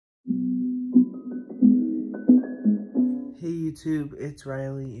Hey YouTube, it's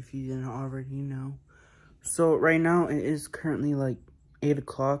Riley, if you didn't already know. So right now it is currently like 8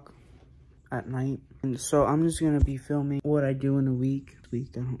 o'clock at night. And so I'm just going to be filming what I do in a week. I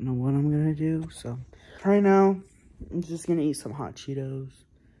don't know what I'm going to do. So right now I'm just going to eat some hot Cheetos.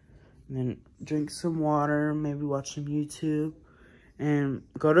 And then drink some water, maybe watch some YouTube. And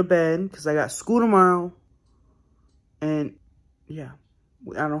go to bed because I got school tomorrow. And yeah.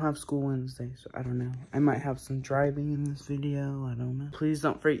 I don't have school Wednesday, so I don't know. I might have some driving in this video. I don't know. Please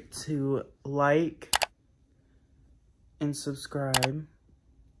don't forget to like and subscribe.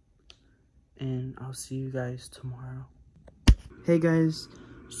 And I'll see you guys tomorrow. Hey guys,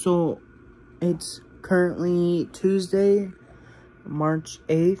 so it's currently Tuesday, March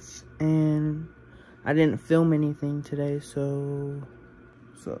 8th, and I didn't film anything today, so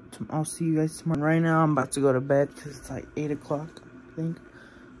I'll see you guys tomorrow. Right now, I'm about to go to bed because it's like 8 o'clock, I think.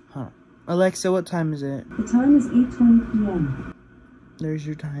 Huh. Alexa, what time is it? The time is 8:20 p.m. There's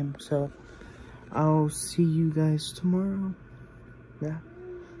your time. So, I'll see you guys tomorrow. Yeah.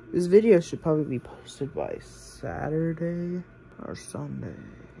 This video should probably be posted by Saturday or Sunday.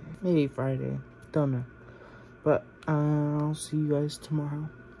 Maybe Friday. Don't know. But, I'll see you guys tomorrow.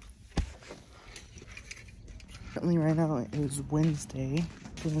 Currently, right now, it is Wednesday.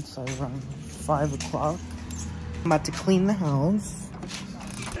 I think it's like around 5 o'clock. I'm about to clean the house.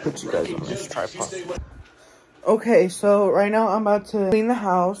 Put you guys on this tripod. Okay, so right now I'm about to clean the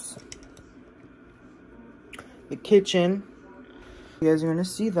house, the kitchen. You guys are gonna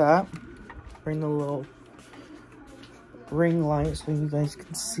see that. Bring the little ring light so you guys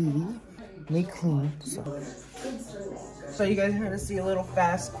can see me clean. So you guys are gonna see a little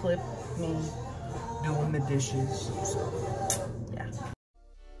fast clip of me doing the dishes. So, yeah.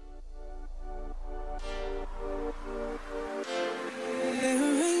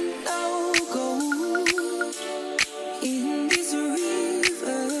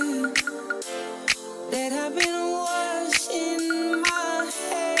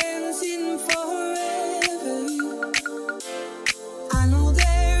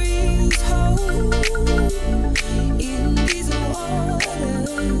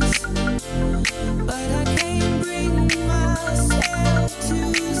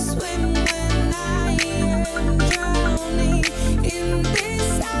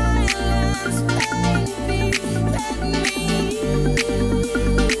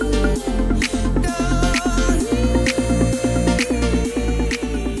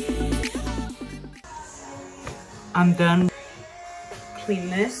 I'm done. Clean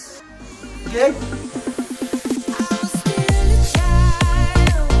this. Good.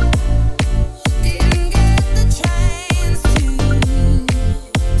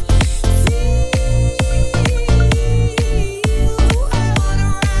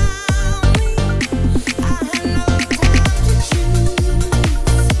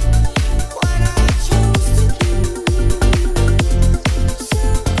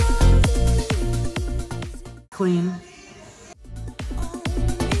 Clean.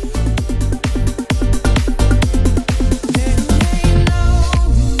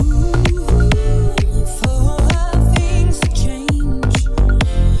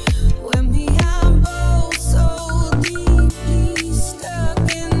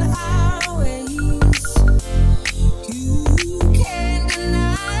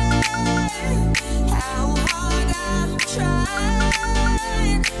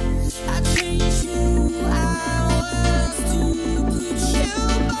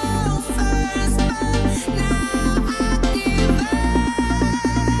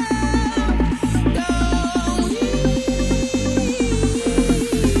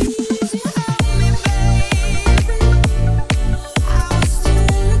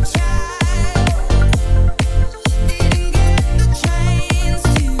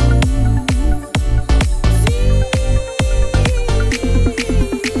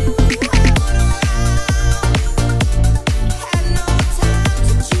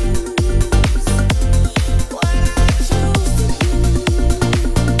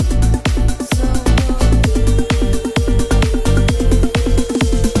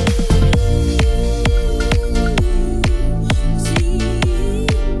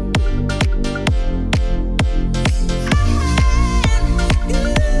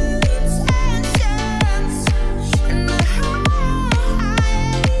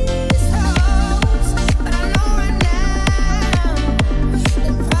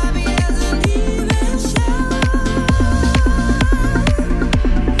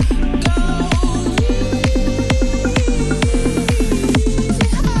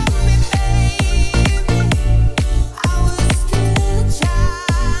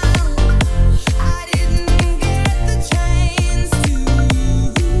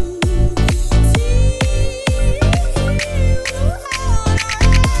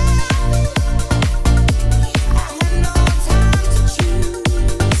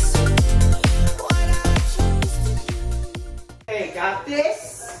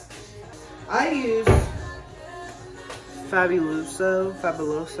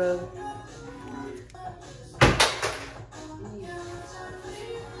 Fabuloso.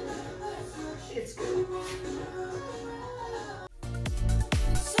 It's good.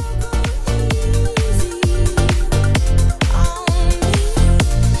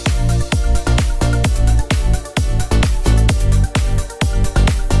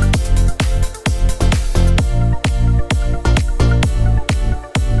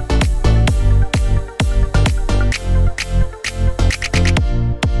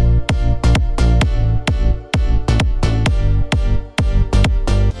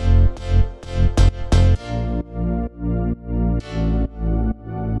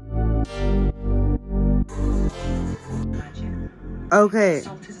 Okay,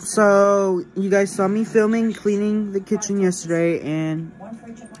 so you guys saw me filming, cleaning the kitchen yesterday, and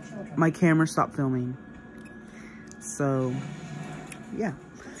my camera stopped filming. So, yeah.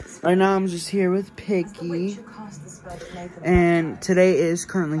 Right now I'm just here with Picky, and today is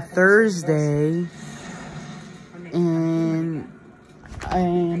currently Thursday, and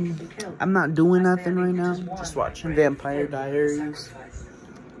I'm not doing nothing right now, just watching Vampire Diaries.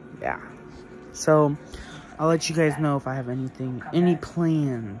 Yeah, so I'll let you guys know if I have any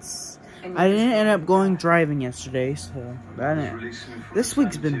plans. I didn't end up going driving yesterday, so this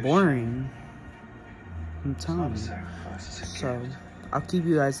week's been boring. I'm telling you. So I'll keep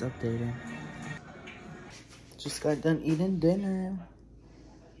you guys updated. Just got done eating dinner,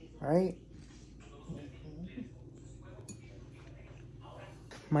 right?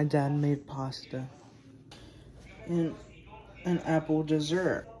 My dad made pasta and an apple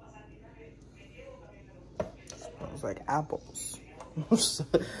dessert. Smells like apples.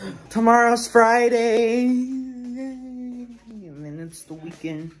 Tomorrow's Friday, and then it's the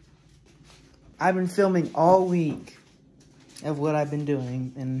weekend. I've been filming all week of what I've been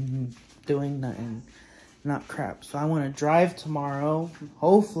doing and doing nothing, not crap. So I want to drive tomorrow.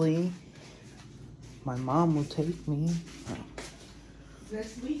 Hopefully, my mom will take me.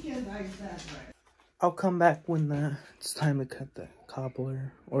 This weekend, I said, right? I'll come back when it's time to cut the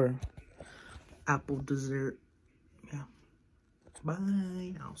cobbler or apple dessert. Yeah.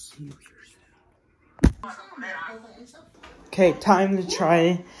 Bye. I'll see you here soon. Okay, time to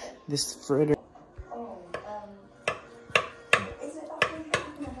try this fritter. Is it up in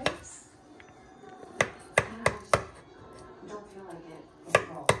the house? Don't feel like it. It's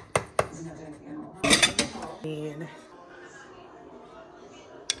cold. Isn't it anything else? And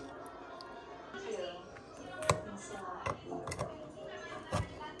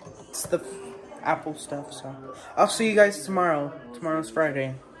it's the apple stuff, so I'll see you guys tomorrow. Tomorrow's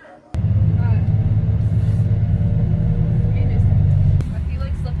Friday.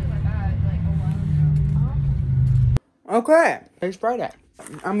 Okay, it's Friday.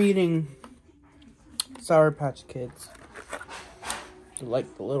 I'm eating Sour Patch Kids. They're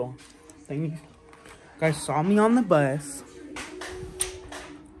like the little thingy. You guys saw me on the bus,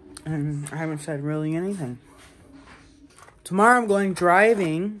 and I haven't said really anything. Tomorrow I'm going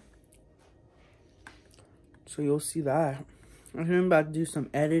driving, so you'll see that. I'm about to do some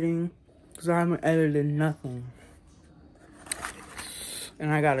editing, because I haven't edited nothing.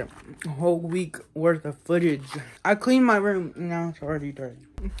 And I got a whole week worth of footage. I cleaned my room, and now it's already dirty.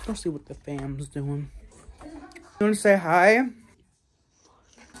 Let's see what the fam's doing. You want to say hi?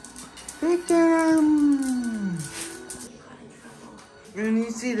 And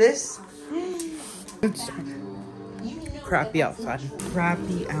you see this? It's crappy outside.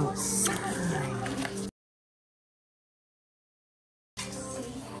 Crappy outside.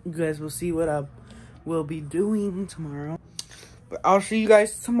 You guys will see what I will be doing tomorrow. But I'll see you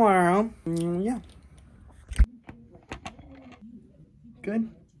guys tomorrow. Yeah. Good.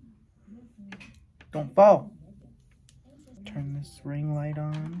 Don't fall. Turn this ring light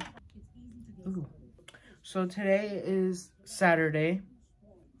on. Ooh. So today is Saturday.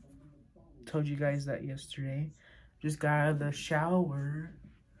 Told you guys that yesterday. Just got out of the shower.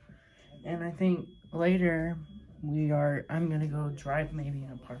 And I think later I'm gonna go drive maybe in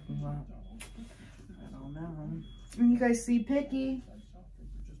a parking lot. I don't know. And you guys see Picky.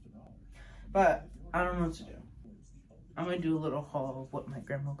 But I don't know what to do. I'm gonna do a little haul of what my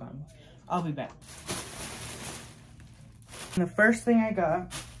grandma got me. I'll be back. And the first thing I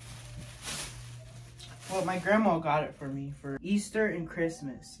got, well, my grandma got it for me for Easter and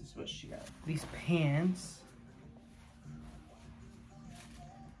Christmas is what she got. These pants.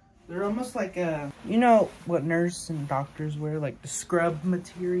 They're almost like you know what nurses and doctors wear, like the scrub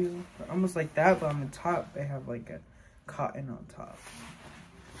material? They're almost like that, but on the top, they have like a cotton on top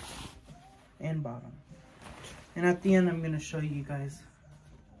and bottom. And at the end, I'm going to show you guys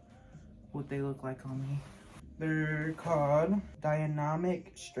what they look like on me. They're called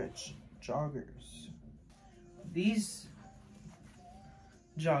Dynamic Stretch Joggers. These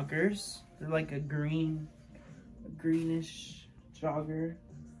joggers, they're like a greenish joggers.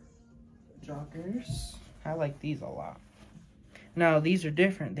 I like these a lot. Now these are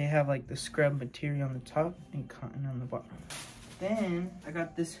different. They have like the scrub material on the top and cotton on the bottom. Then I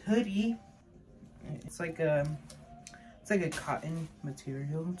got this hoodie. It's like a cotton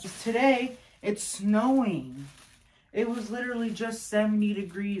material. Just today it's snowing. It was literally just 70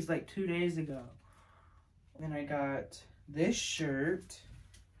 degrees like 2 days ago. Then I got this shirt,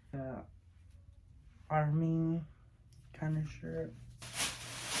 army kind of shirt.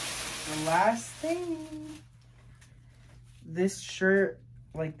 The last thing, this shirt,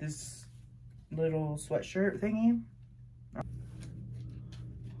 like this little sweatshirt thingy.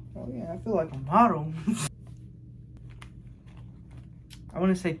 Oh yeah, I feel like a model. I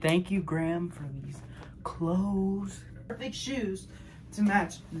want to say thank you, Graham, for these clothes. Perfect shoes to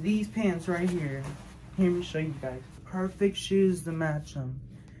match these pants right here. Here, let me show you guys. Perfect shoes to match them.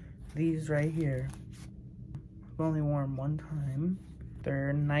 These right here. I've only worn them one time.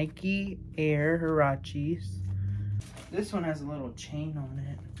 They're Nike Air Huaraches. This one has a little chain on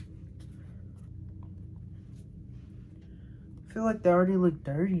it. I feel like they already look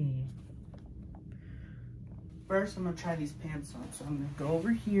dirty. First, I'm gonna try these pants on. So I'm gonna go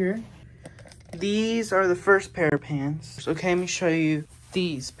over here. These are the first pair of pants. Okay, let me show you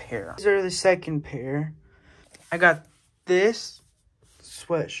these pair. These are the second pair. I got this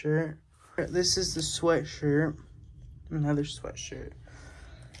sweatshirt. This is the sweatshirt. Another sweatshirt.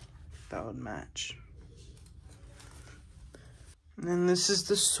 That would match. And then this is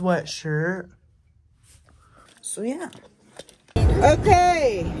the sweatshirt. So yeah.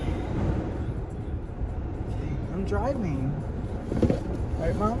 Okay. I'm driving.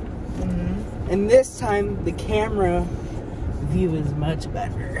 Right, Mom? Mm-hmm. And this time the camera view is much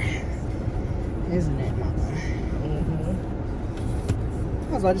better. Isn't it, Mama? Mm-hmm.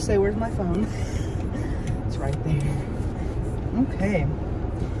 I was about to say, where's my phone? It's right there. Okay.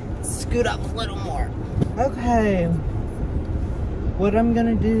 Scoot up a little more. Okay. What I'm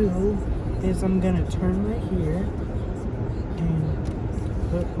gonna do is I'm gonna turn right here and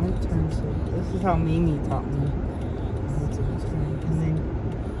put my turn signal. This is how Mimi taught me how to turn. And then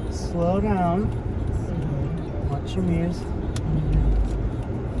slow down. Watch your mirrors. And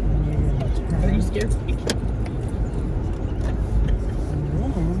you're gonna turn. Are you scared? And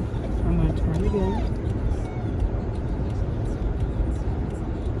then I'm gonna turn again.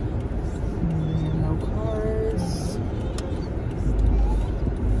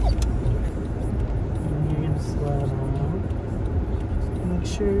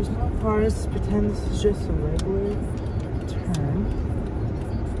 There's no cars. Pretend this is just a regular turn.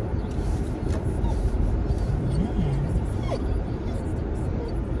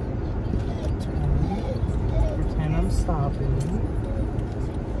 Pretend I'm stopping.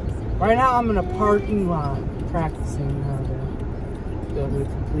 Right now I'm in a parking lot practicing how to go to a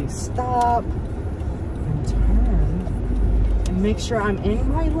complete stop and turn and make sure I'm in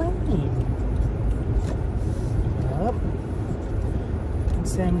my lane. Yep.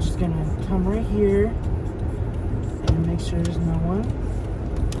 So I'm just gonna come right here and make sure there's no one.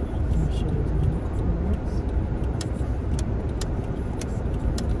 Make sure there's no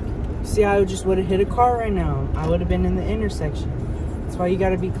cars. See, I just would have hit a car right now. I would have been in the intersection. That's why you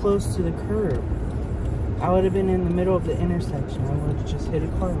gotta be close to the curb. I would have been in the middle of the intersection. I would have just hit a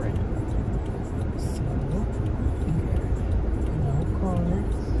car right now. So, no cars.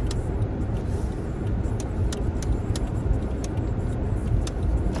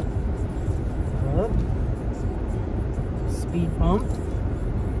 Speed bump.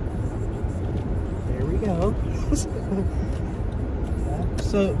 There we go.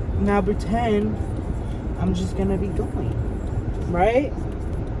 So now pretend I'm just gonna be going, right?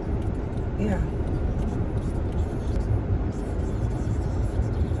 Yeah.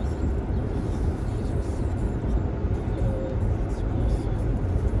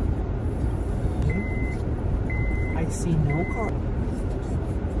 I see no car.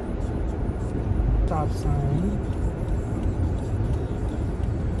 Stop sign.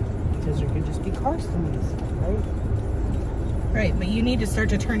 Because there could just be cars to me, right? Right, but you need to start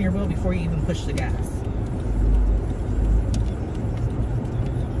to turn your wheel before you even push the gas.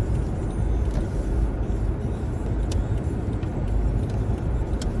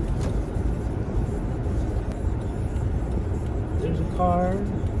 There's a car.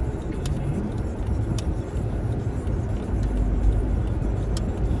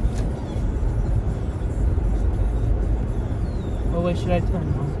 Oh, wait, should I turn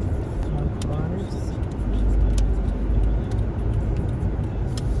on? No cars.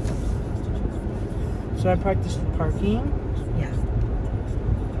 So I practiced parking. Yeah.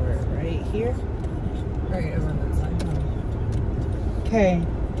 We're right here. Right over on that side. Okay.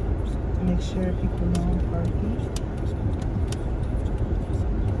 Make sure people know I'm parking.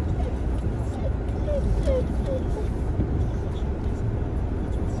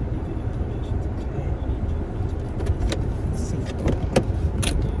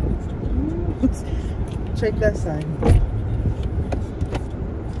 Check that side.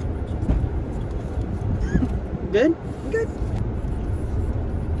 Good? Good.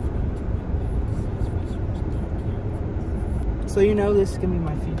 So you know this is gonna be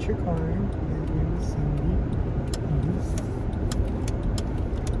my future car. You're gonna see me.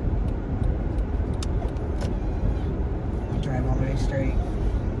 Drive all the way straight.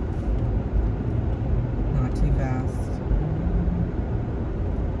 Not too fast.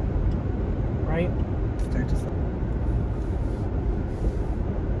 Right? Start to slow.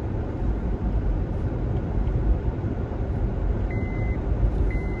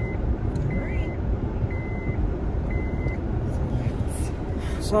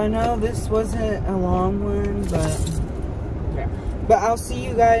 So I know this wasn't a long one, but I'll see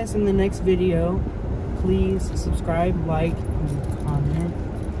you guys in the next video. Please subscribe, like, and comment,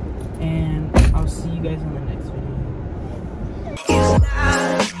 and I'll see you guys in the next video.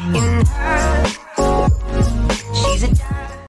 She's a